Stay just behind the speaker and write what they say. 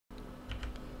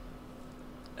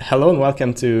Hello and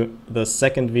welcome to the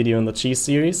second video in the cheese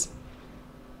series.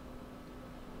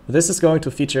 This is going to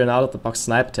feature an out-of-the-box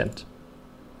snipe attempt.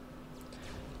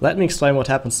 Let me explain what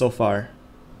happened so far.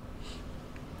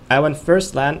 I went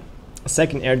first land,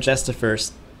 second air jester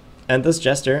first, and this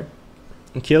jester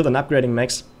killed an upgrading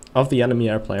max of the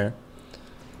enemy air player.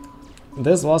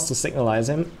 This was to signalize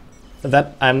him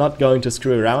that I'm not going to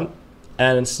screw around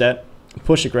and instead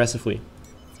push aggressively.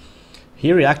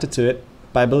 He reacted to it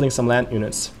by building some land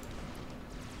units.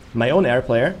 My own air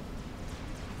player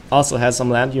also has some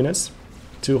land units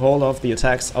to hold off the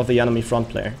attacks of the enemy front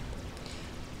player.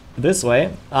 This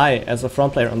way, I, as the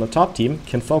front player on the top team,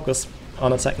 can focus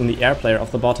on attacking the air player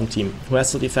of the bottom team, who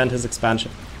has to defend his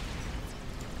expansion.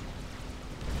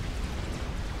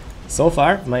 So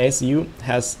far, my ACU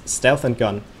has stealth and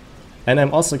gun, and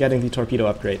I'm also getting the torpedo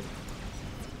upgrade.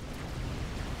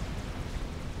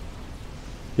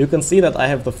 You can see that I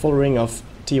have the full ring of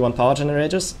T1 power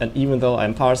generators, and even though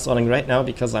I'm power stalling right now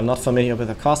because I'm not familiar with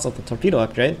the cost of the torpedo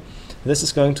upgrade, this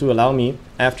is going to allow me,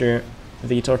 after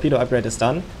the torpedo upgrade is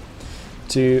done,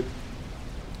 to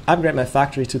upgrade my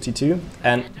factory to T2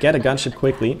 and get a gunship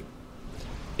quickly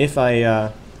if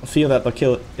I feel that the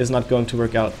kill is not going to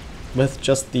work out with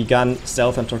just the gun,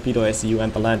 stealth and torpedo ACU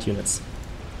and the land units.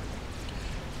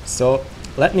 So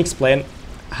let me explain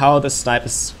how this snipe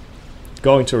is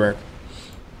going to work.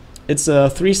 It's a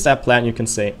three-step plan, you can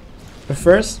say.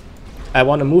 First, I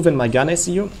want to move in my gun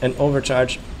ACU and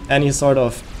overcharge any sort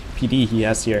of PD he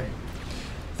has here.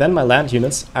 Then my land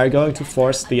units are going to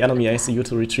force the enemy ACU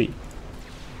to retreat.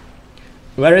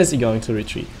 Where is he going to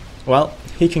retreat? Well,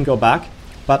 he can go back,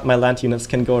 but my land units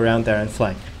can go around there and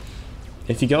flank.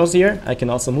 If he goes here, I can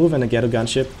also move in a ghetto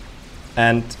gunship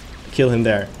and kill him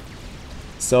there.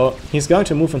 So he's going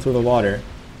to move into the water.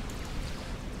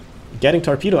 Getting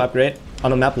torpedo upgrade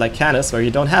on a map like Canis, where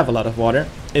you don't have a lot of water,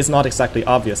 is not exactly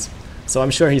obvious, so I'm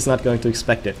sure he's not going to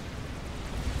expect it.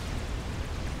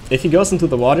 If he goes into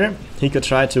the water, he could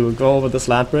try to go over this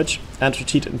land bridge and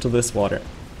retreat into this water.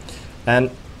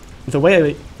 And the way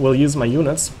I will use my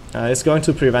units is going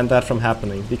to prevent that from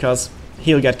happening, because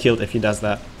he'll get killed if he does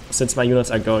that, since my units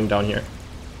are going down here.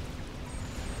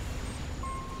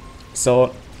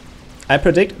 So I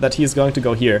predict that he's going to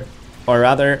go here, or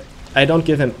rather, I don't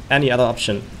give him any other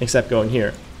option except going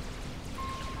here.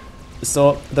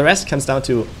 So the rest comes down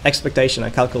to expectation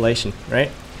and calculation, right?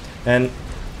 And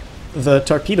the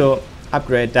torpedo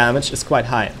upgrade damage is quite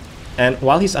high. And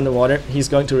while he's underwater, he's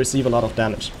going to receive a lot of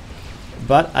damage.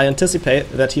 But I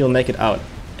anticipate that he'll make it out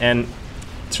and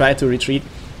try to retreat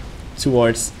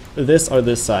towards this or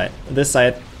this side. This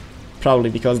side probably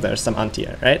because there's some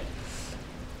anti-air, right?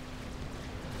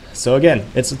 So again,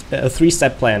 it's a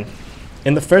three-step plan.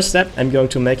 In the first step, I'm going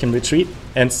to make him retreat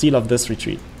and seal off this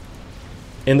retreat.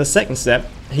 In the second step,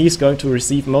 he's going to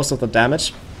receive most of the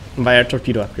damage via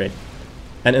torpedo upgrade.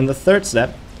 And in the third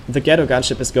step, the ghetto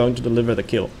gunship is going to deliver the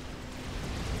kill.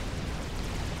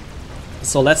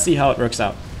 So let's see how it works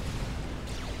out.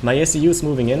 My ACU is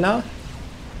moving in now,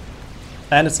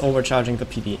 and it's overcharging the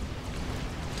PD.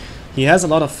 He has a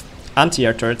lot of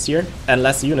anti-air turrets here and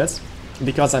less units,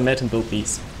 because I made him build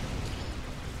these.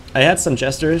 I had some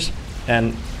jesters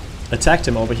and attacked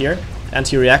him over here, and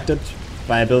he reacted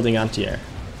by building anti-air.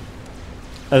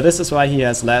 This is why he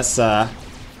has less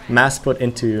mass put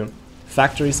into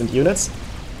factories and units.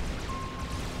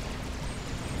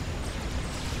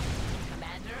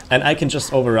 And I can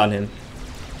just overrun him.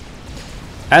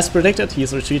 As predicted, he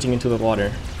is retreating into the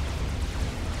water.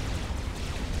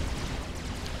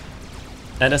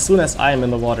 And as soon as I am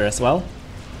in the water as well,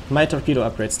 my torpedo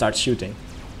upgrade starts shooting.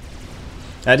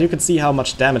 And you can see how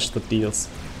much damage that deals.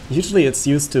 Usually it's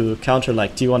used to counter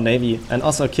like T1 Navy and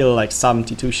also kill like some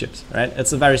T2 ships, right?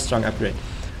 It's a very strong upgrade.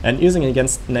 And using it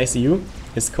against an ACU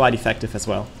is quite effective as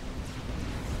well.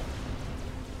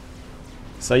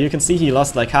 So you can see he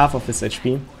lost like half of his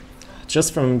HP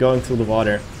just from going through the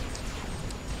water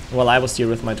while I was here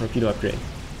with my torpedo upgrade.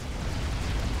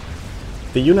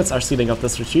 The units are sealing up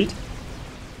this retreat,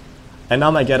 and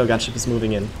now my ghetto gunship is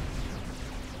moving in.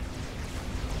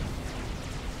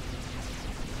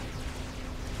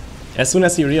 As soon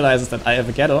as he realizes that I have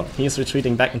a ghetto, he is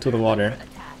retreating back into the water.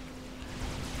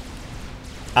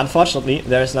 Unfortunately,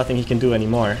 there is nothing he can do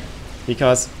anymore,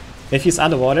 because if he's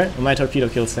underwater, my torpedo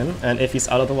kills him, and if he's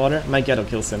out of the water, my ghetto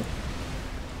kills him.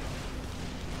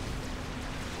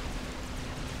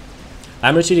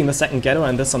 I'm retreating the second ghetto,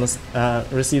 and this one is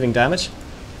receiving damage,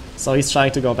 so he's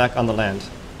trying to go back on the land.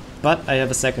 But I have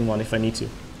a second one if I need to.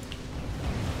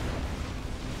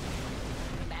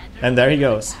 And there he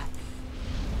goes.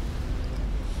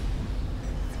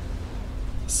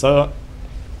 So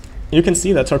you can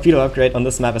see that torpedo upgrade on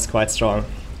this map is quite strong.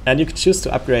 And you can choose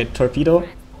to upgrade torpedo,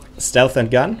 stealth and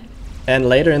gun, and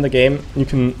later in the game you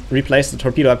can replace the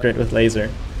torpedo upgrade with laser.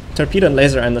 Torpedo and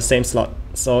laser are in the same slot,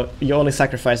 so you only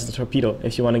sacrifice the torpedo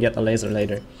if you want to get a laser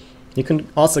later. You can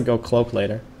also go cloak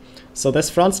later. So this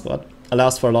front spot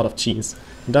allows for a lot of cheese.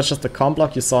 Not just the comp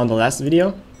block you saw in the last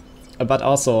video, but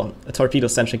also a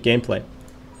torpedo-centric gameplay.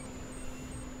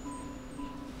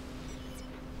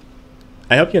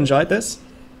 I hope you enjoyed this,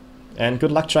 and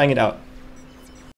good luck trying it out.